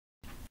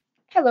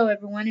Hello,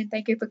 everyone, and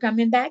thank you for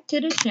coming back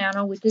to the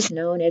channel, which is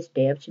known as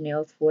Deb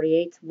Chanel's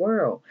 48th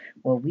World,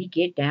 where we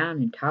get down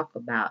and talk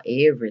about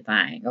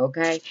everything,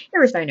 okay?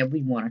 Everything that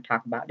we want to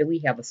talk about that we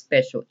have a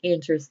special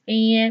interest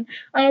in,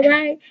 all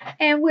right?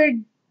 And we're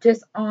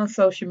just on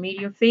social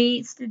media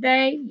feeds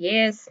today.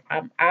 Yes,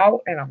 I'm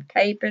out and I'm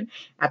taping.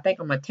 I think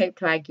I'm going to tape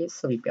till I get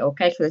sleepy,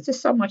 okay? So there's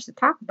just so much to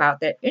talk about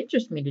that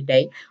interests me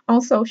today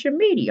on social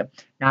media.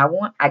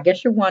 Now, I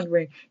guess you're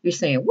wondering, you're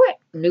saying, what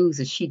news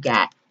has she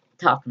got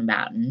talking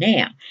about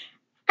now?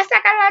 I said,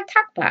 I got a lot to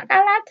talk about. I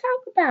got a lot to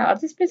talk about.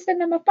 I've just been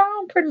sitting on my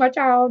phone pretty much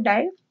all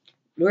day,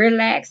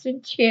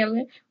 relaxing,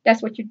 chilling.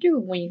 That's what you do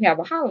when you have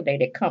a holiday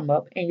that come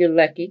up and you're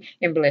lucky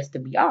and blessed to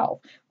be off.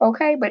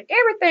 Okay, but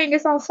everything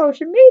is on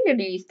social media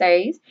these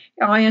days.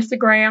 On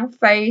Instagram,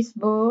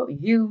 Facebook,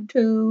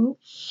 YouTube,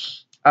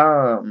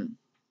 um,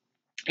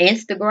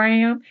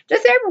 Instagram,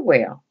 just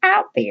everywhere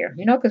out there,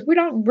 because we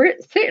don't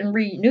sit and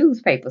read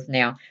newspapers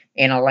now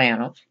in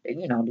Atlanta.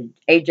 The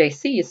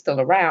AJC is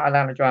still around,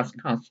 Atlanta Johnson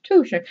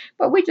Constitution,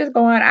 but we just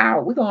going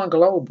out. We're going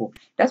global.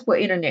 That's where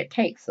internet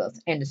takes us.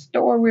 And the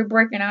story we're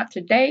breaking out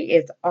today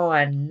is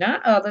on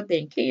none other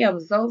than Kim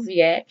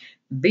Zolciak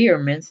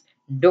Biermann's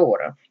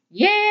daughter.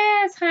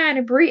 Yes,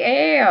 honey,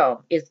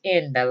 Brielle is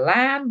in the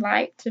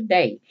limelight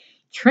today,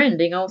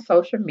 trending on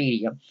social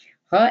media.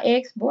 Her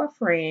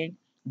ex-boyfriend,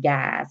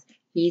 guys.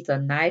 He's a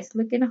nice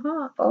looking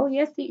hunk. Oh,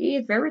 yes, he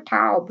is. Very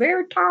tall,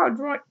 drink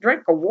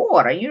of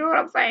water. You know what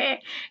I'm saying?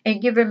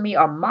 And giving me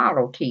a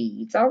model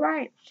tease. All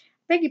right.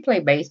 I think he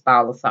played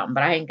baseball or something,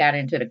 but I ain't got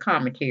into the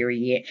commentary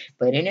yet.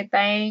 But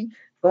anything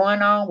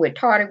going on with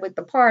Tardy with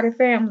the party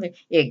family,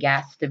 it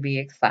got to be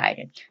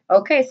exciting.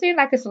 Okay, seems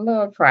like it's a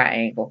love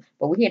triangle,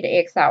 but we had to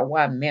X out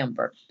one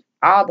member.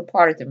 All the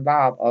parties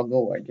involved are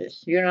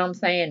gorgeous. You know what I'm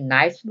saying?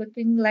 Nice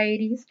looking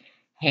ladies,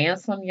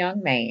 handsome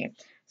young man.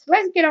 So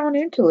let's get on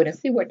into it and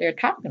see what they're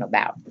talking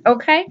about.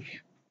 Okay?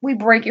 We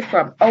break it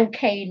from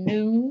OK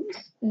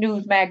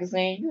News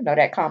Magazine,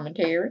 that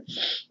commentary,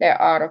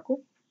 that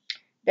article,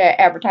 that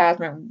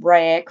advertisement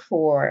rag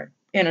for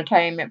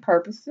entertainment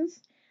purposes.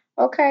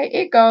 Okay,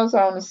 it goes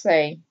on to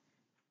say,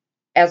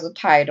 as a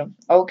title,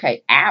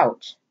 okay,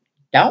 ouch.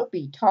 Don't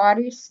be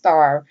tardy,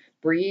 Starr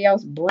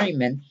Brielle's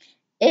Briemann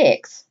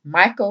ex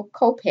Michael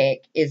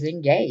Kopech is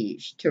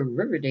engaged to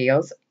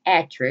Riverdale's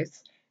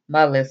actress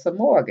Melissa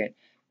Morgan.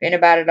 If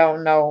anybody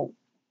don't know,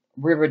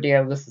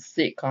 Riverdale is a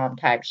sitcom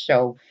type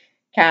show,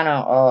 kind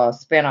of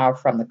spinoff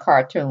from the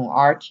cartoon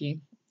Archie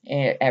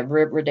at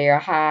Riverdale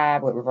High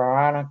with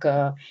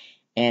Veronica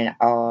and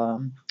what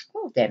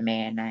was that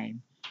man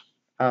name?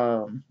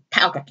 I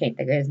can't think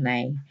of his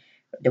name.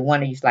 The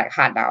one that used to like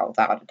hot dogs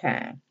all the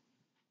time.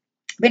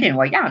 But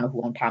anyway, y'all know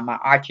who I'm talking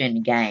about. Archie and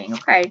the gang,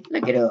 okay?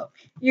 Look it up.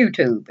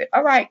 YouTube it.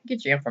 All right,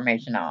 get your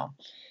information on.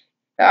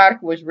 The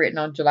article was written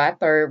on July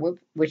 3rd,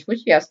 which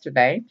was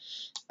yesterday.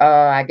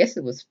 I guess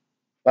it was,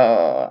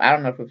 I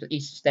don't know if it was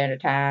Eastern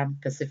Standard Time,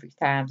 Pacific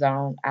Time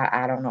Zone.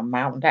 I don't know,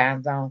 Mountain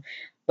Time Zone.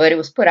 But it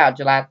was put out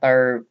July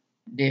 3rd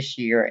this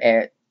year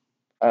at,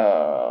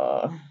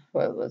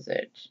 what was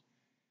it?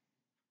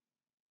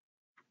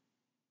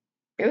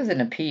 It was in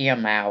the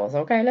PM hours,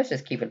 okay? Let's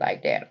just keep it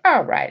like that.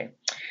 All righty.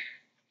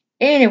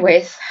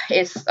 Anyways,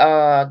 it's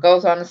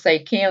goes on to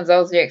say Kim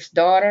Zolciak's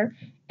daughter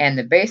and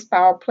the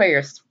baseball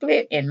player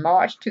split in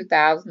March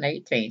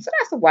 2018. So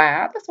that's a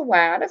while. That's a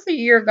while. That's a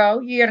year ago,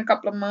 year and a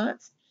couple of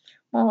months.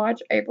 March,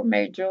 April,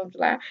 May, June,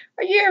 July.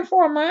 A year and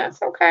 4 months.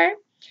 Okay.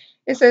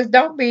 It says,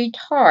 don't be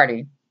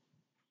tardy.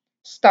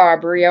 Star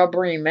Brielle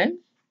Briemann,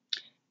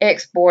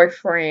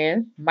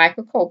 ex-boyfriend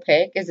Michael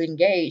Kopech, is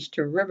engaged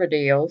to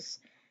Riverdale's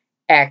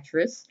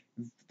actress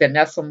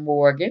Vanessa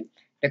Morgan.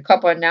 The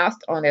couple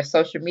announced on their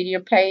social media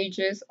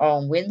pages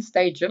on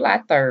Wednesday,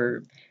 July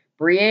 3rd.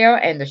 Brielle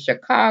and the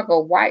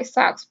Chicago White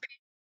Sox picked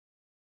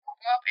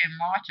up in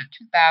March of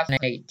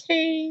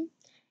 2018,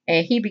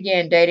 and he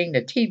began dating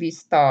the TV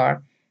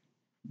star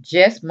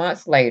just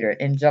months later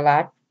in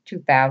July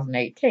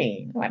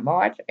 2018. Like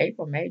March,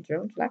 April, May,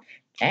 June, July.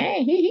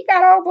 Dang, he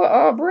got over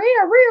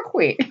Brielle real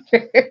quick.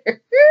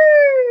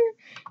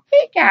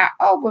 He got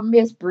over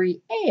Miss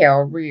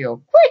Brielle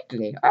real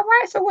quickly. All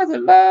right, so was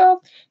it love?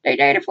 They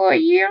dated for a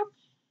year,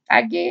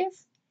 I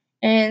guess.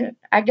 And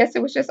I guess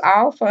it was just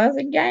all fun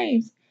and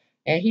games.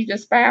 And he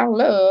just found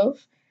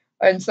love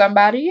in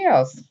somebody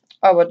else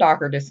of a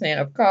darker descent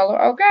of color.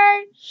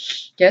 Okay?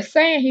 Just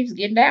saying, he was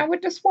getting down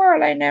with the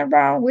swirl. Ain't nothing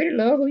wrong with it.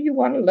 Love who you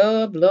want to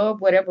love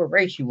whatever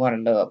race you want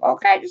to love.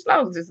 Okay? Just as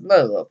long as it's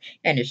love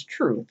and it's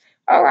true.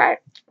 All right?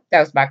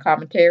 That was my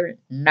commentary,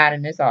 not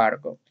in this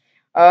article.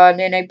 And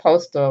then they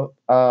post a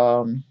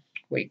what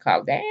do you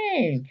call it?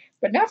 Dang,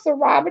 Vanessa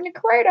robbing the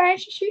crater,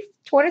 ain't she? She's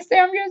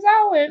 27 years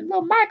old and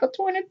little Michael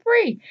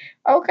 23.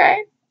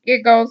 Okay.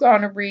 It goes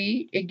on to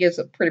read. It gives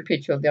a pretty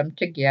picture of them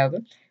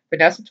together.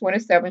 Vanessa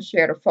 27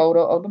 shared a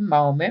photo of the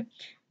moment.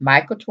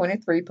 Michael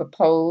 23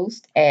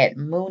 proposed at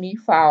Mooney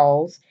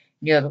Falls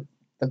near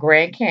the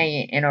Grand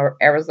Canyon in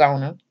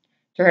Arizona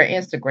to her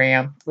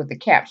Instagram with the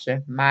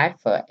caption, "My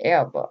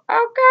forever."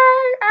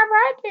 Okay, all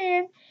right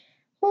then.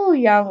 Ooh,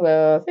 young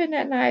love. Isn't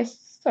that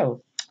nice?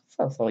 So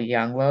So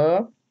young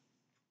love.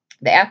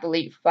 The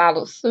athlete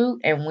followed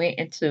suit and went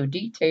into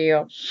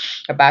detail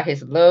about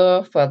his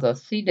love for the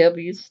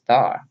CW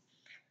star.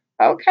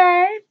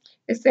 Okay.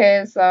 It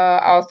says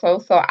also,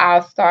 so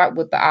I'll start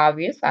with the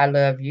obvious. I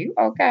love you.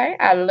 Okay.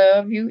 I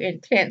love you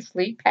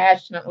intensely,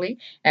 passionately,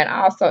 and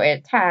also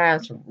at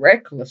times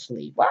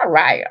recklessly. All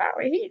right. All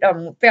right. He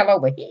done fell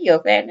over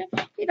heels, and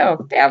he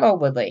done fell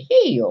over the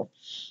hill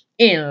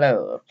in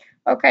love.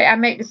 Okay, I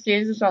make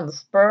decisions on the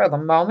spur of the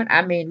moment.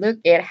 I mean, look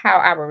at how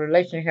our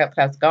relationship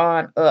has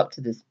gone up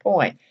to this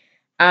point.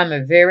 I'm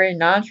a very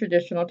non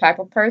traditional type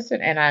of person,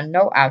 and I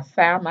know I've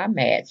found my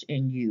match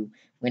in you.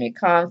 When it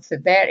comes to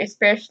that,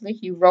 especially,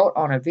 he wrote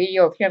on a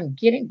video of him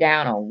getting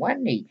down on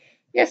one knee.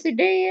 Yes, he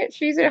did.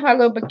 She's in her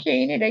little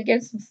bikini. They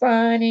get some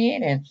sun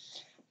in, and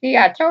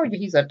I told you,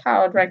 he's a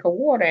tall drink of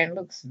water and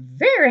looks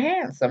very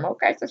handsome.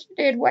 Okay, so she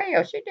did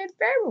well. She did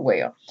very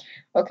well.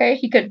 Okay,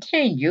 he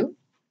continued.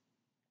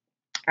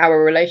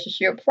 Our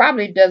relationship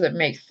probably doesn't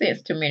make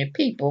sense to many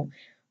people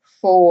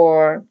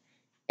for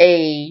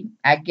I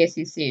guess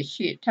he said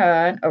shit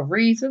ton of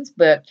reasons,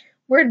 but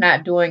we're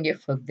not doing it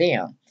for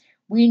them.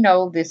 We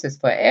know this is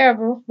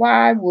forever.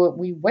 Why would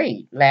we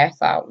wait? Laugh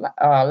out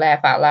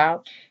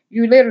loud.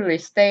 You literally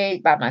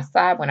stayed by my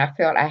side when I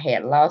felt I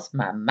had lost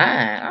my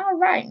mind. All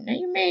right. Now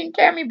you mean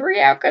tell me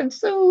Brielle can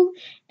soothe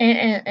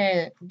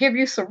and give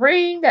you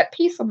serene, that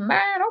peace of mind?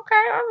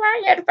 Okay, all right.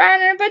 You had to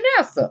find it in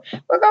Vanessa.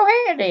 Well, go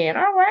ahead then.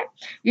 All right.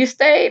 You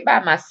stayed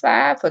by my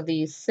side for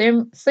these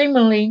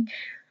seemingly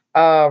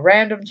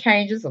random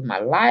changes of my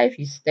life.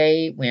 You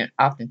stayed when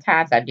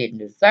oftentimes I didn't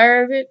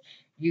deserve it.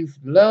 You've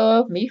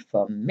loved me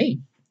for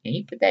me. And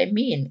he put that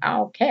me in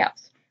all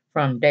caps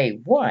from day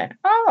one.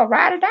 Oh,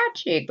 ride or die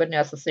chick,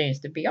 Vanessa seems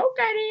to be. Okay,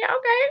 then. Okay,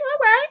 all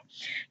right.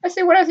 Let's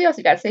see what else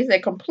he got to say. He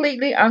said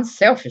completely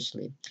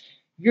unselfishly.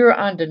 You're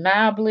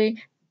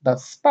undeniably the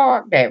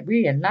spark that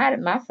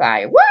reignited my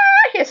fire. What?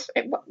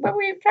 What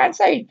were you trying to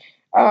say?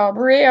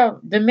 Brielle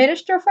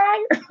diminished her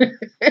fire?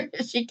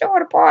 She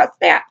tore it apart,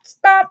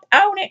 stomped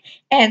on it,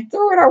 and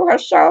threw it over her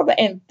shoulder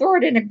and threw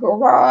it in the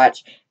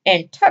garage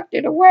and tucked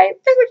it away.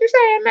 That's what you're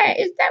saying, man.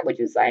 Is that what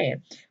you're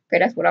saying? Okay,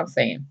 that's what I'm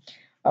saying.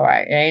 All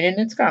right, it ain't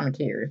in his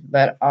commentary,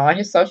 but on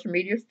his social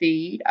media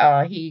feed,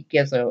 he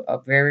gives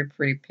a very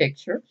pretty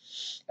picture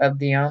of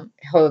them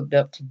hugged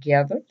up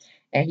together.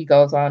 And he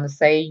goes on to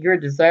say, "You're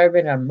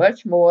deserving of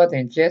much more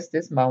than just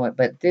this moment,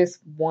 but this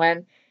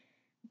one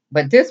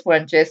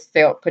just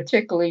felt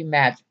particularly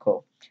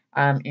magical.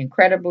 I'm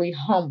incredibly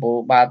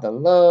humbled by the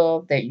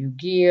love that you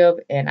give,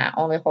 and I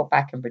only hope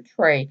I can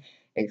portray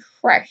a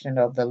fraction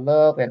of the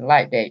love and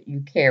light that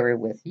you carry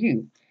with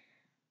you.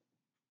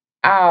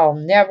 I'll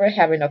never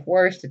have enough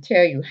words to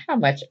tell you how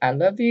much I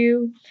love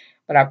you,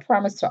 but I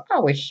promise to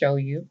always show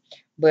you.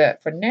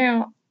 But for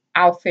now,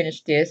 I'll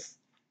finish this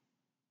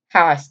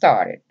how I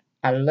started.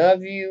 I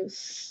love you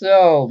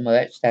so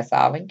much." That's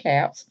all in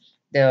caps.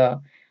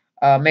 The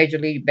Major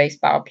League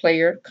Baseball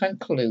player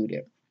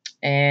concluded.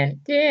 And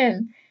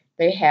then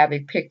they have a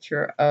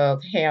picture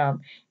of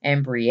him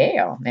and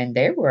Brielle, and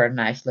they were a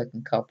nice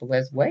looking couple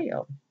as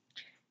well.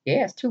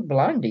 Yes, two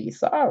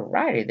blondies. All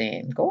righty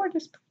then.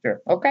 Gorgeous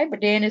picture. Okay, but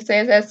then it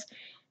says that's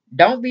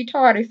don't be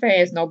tardy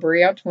fans. No,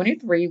 Brielle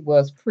 23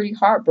 was pretty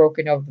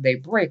heartbroken over their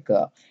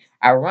breakup.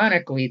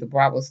 Ironically, the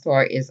Bravo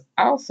star is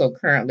also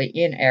currently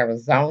in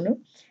Arizona.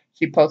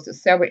 She posted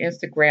several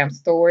Instagram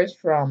stories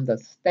from the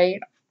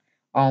state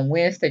on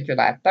Wednesday,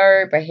 July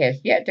 3rd, but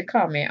has yet to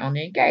comment on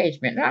the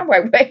engagement. Now,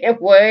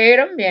 wait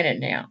a minute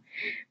now.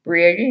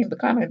 Brielle, you ain't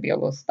becoming to be a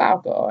little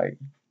stalker, are you?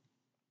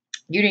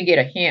 You didn't get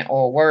a hint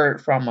or a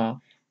word from a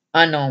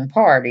unknown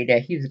party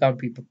that he was going to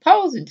be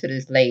proposing to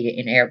this lady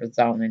in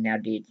Arizona, now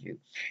did you?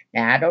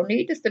 Now I don't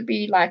need this to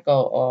be like a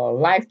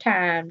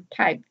lifetime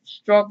type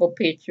struggle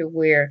picture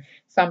where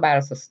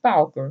somebody's a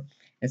stalker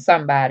and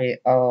somebody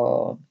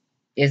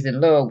is in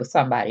love with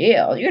somebody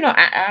else.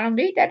 I don't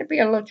need that to be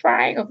a little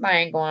triangle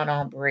thing going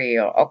on,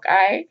 Brielle.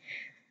 Okay,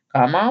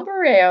 come on,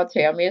 Brielle,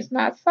 tell me it's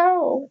not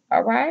so.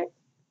 All right.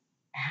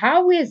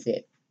 How is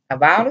it,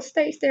 of all the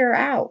states that are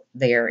out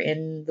there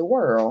in the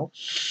world,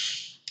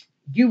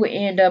 you would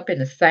end up in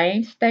the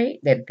same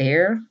state that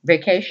they're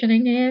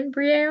vacationing in,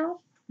 Brielle?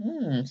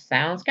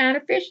 Sounds kind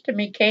of fishy to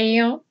me,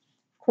 Cam.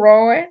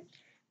 Croy,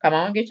 come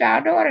on, get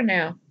y'all daughter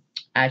now.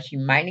 She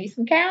might need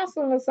some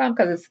counseling or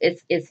something because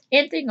it's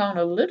hinting on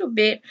a little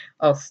bit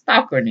of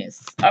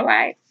stalkerness. All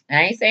right.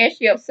 I ain't saying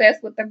she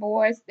obsessed with the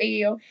boy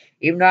still,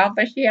 even though I don't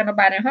think she had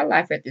nobody in her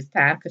life at this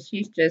time because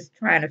she's just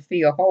trying to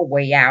feel her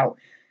way out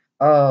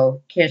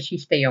can she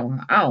stay on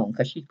her own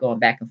because she's going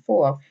back and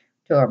forth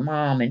to her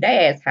mom and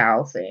dad's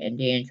house and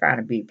then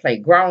trying to play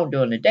grown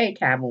during the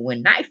daytime. But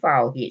when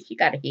nightfall hits, she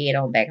got to head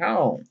on back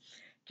home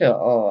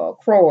to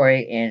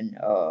Croy and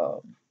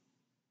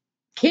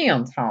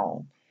Kim's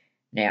home.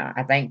 Now,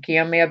 I think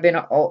Kim may have been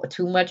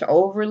too much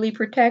overly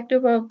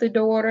protective of the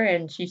daughter,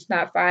 and she's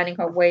not finding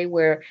her way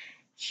where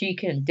she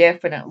can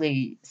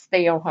definitely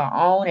stay on her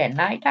own at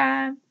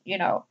nighttime.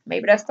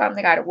 Maybe that's something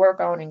they got to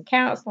work on in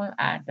counseling.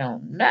 I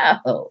don't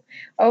know.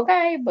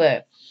 Okay,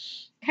 but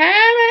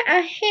kind of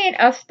a hint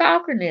of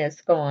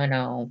stalkerness going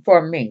on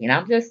for me.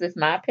 And it's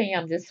my opinion.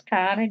 I'm just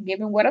kind of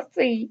giving what I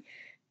see,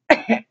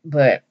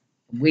 but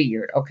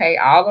weird. Okay.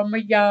 All of them are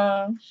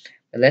young,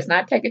 but let's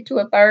not take it to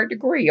a third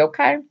degree.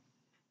 Okay.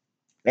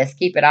 Let's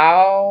keep it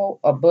all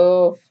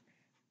above,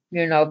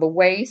 the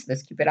waist.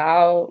 Let's keep it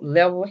all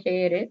level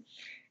headed.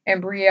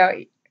 And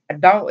Brielle,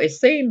 don't, it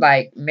seemed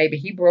like maybe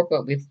he broke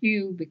up with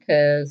you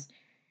because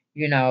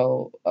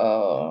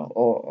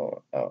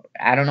or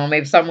I don't know,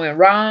 maybe something went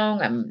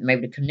wrong,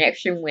 maybe the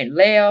connection went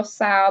left,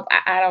 south.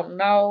 I don't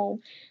know,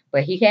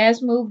 but he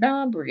has moved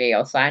on,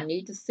 Brielle. So I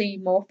need to see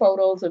more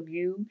photos of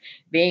you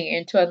being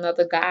into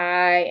another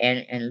guy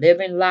and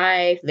living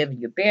life, living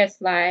your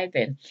best life,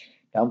 and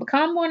don't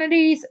become one of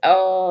these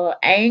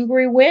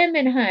angry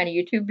women, honey.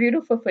 You're too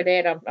beautiful for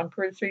that. I'm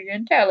pretty sure you're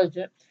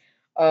intelligent.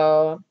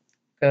 Uh,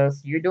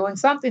 because you're doing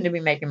something to be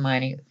making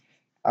money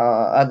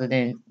other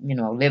than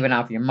living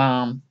off your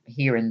mom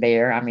here and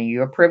there. I mean,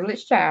 you're a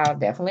privileged child,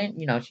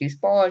 definitely. She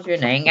spoils you,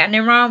 and I ain't got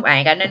nothing wrong. I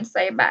ain't got nothing to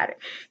say about it.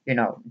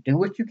 Do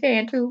what you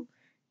can to,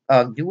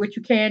 do what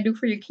you can do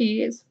for your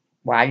kids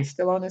while you're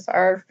still on this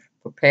earth.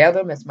 Prepare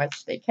them as much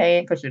as they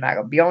can, because you're not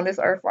gonna be on this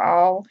earth for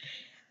all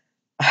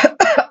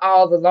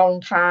the long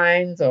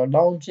times or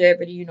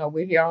longevity.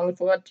 We're here only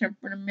for a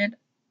temperament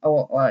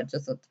or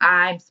just a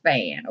time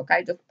span.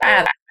 Okay, just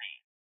five,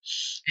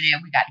 and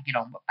then we got to get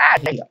on with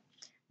life.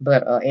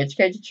 But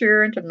educate your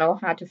children to know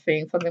how to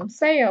think for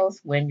themselves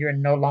when you're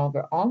no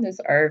longer on this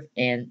earth,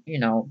 and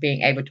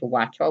being able to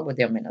watch over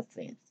them in a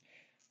sense.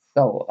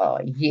 So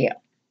yeah,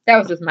 that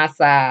was just my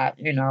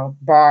side,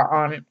 bar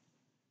on it.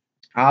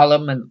 All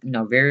of them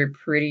are, very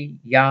pretty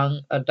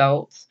young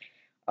adults.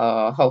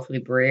 Hopefully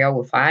Brielle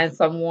will find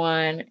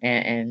someone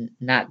and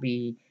not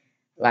be,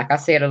 like I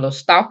said, a little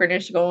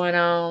stalkerness going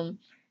on.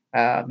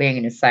 Being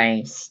in the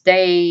same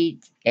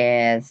state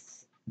as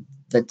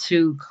the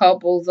two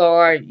couples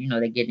are.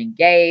 They get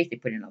engaged, they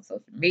put it on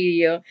social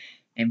media,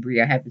 and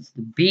Bria happens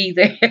to be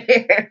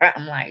there.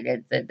 I'm like,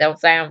 that don't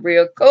sound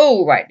real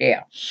cool right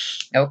there.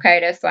 Okay,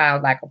 that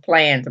sounds like a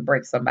plan to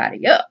break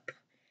somebody up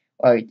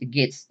or to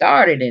get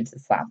started into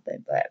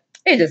something. But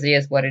it just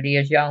is what it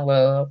is, young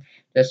love.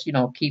 Just,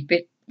 keep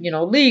it,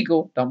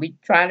 legal. Don't be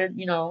trying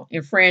to,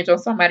 infringe on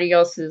somebody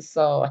else's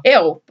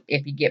health,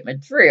 if you get my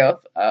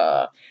drift.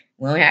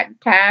 We don't have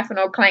time for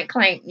no clank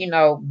clank,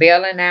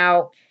 bailing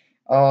out,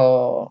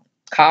 uh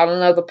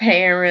calling other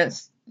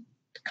parents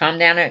to come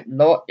down and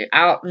Lord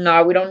out.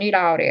 No, we don't need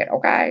all that,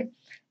 okay?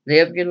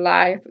 Live your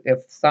life. If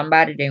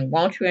somebody didn't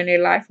want you in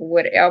their life for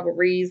whatever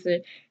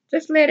reason,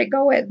 just let it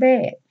go at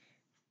that.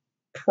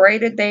 Pray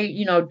that they,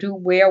 do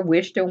well,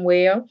 wish them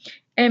well,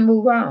 and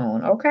move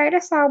on. Okay,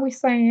 that's all we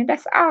saying.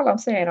 That's all I'm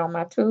saying on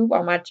my tube,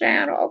 on my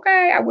channel.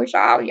 Okay, I wish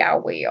all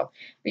y'all well.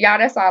 But y'all,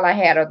 that's all I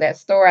had of that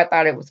story. I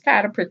thought it was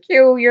kind of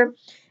peculiar,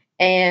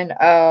 and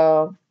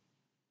I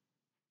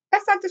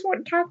just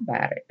want to talk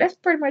about it. That's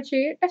pretty much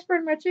it. That's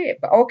pretty much it.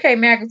 But OK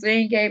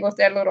Magazine gave us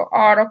that little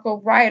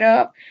article write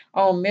up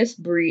on Miss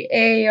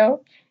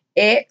Brielle,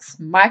 ex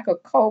Michael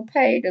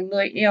Kopech, the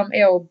little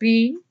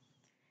MLB.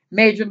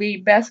 Major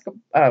League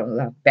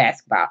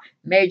basketball,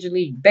 Major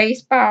League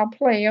Baseball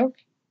player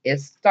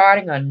is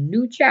starting a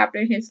new chapter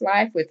in his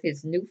life with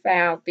his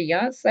newfound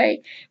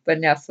fiance,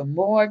 Vanessa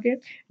Morgan,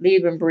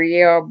 leaving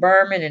Brielle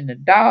Berman and the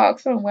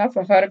dog somewhere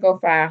for her to go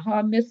find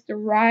her Mr.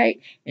 Right,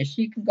 and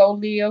she can go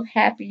live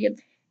happy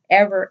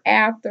ever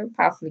after,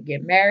 possibly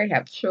get married,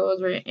 have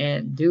children,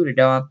 and do the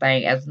darn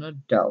thing as an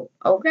adult.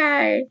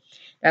 Okay,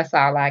 that's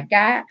all I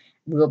got.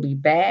 We'll be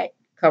back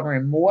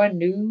covering more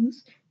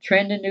news,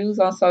 trending news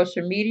on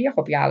social media.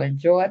 Hope y'all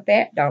enjoyed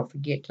that. Don't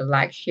forget to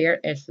like, share,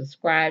 and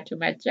subscribe to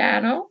my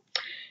channel.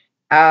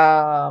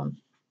 I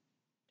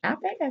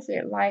think that's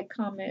it. Like,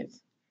 comments,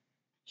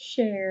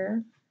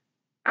 share.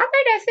 I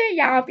think that's it,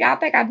 y'all. If y'all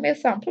think I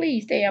missed something,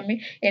 please tell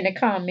me in the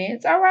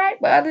comments. All right.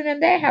 But other than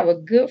that, have a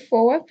good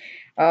 4th.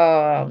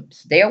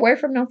 Stay away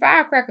from them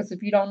firecrackers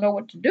if you don't know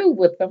what to do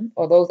with them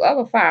or those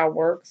other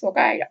fireworks.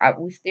 Okay.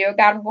 We still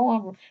got them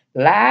going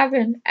live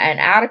and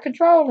out of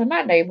control in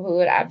my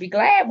neighborhood. I'd be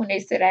glad when they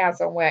sit down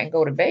somewhere and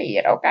go to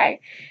bed. Okay.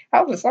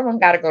 Hopefully someone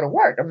got to go to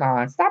work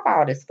tomorrow and stop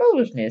all this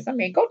foolishness. I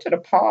mean, go to the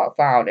park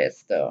for all that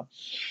stuff.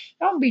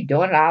 Don't be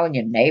doing it all in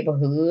your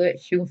neighborhood,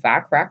 shooting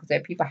firecrackers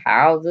at people's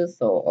houses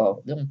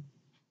or them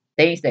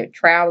things that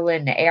travel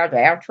in the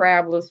air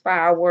travelers,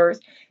 fireworks,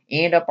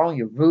 end up on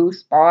your roof,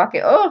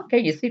 sparking. Oh,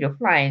 can you see the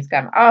flames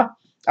coming? Oh,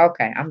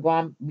 okay, I'm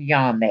going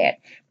beyond that.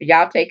 But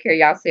y'all take care of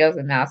yourselves,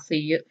 and I'll see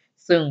you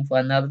soon for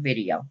another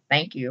video.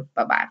 Thank you.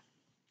 Bye bye.